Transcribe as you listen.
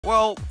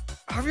Well,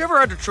 have you ever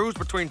had to choose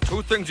between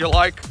two things you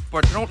like,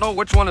 but you don't know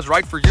which one is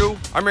right for you?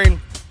 I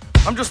mean,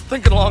 I'm just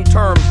thinking long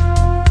term.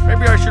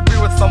 Maybe I should be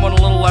with someone a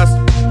little less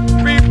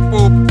beep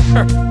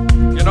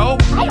boop. You know?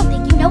 I don't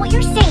think you know what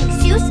you're saying,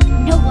 Zeus.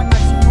 No one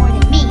loves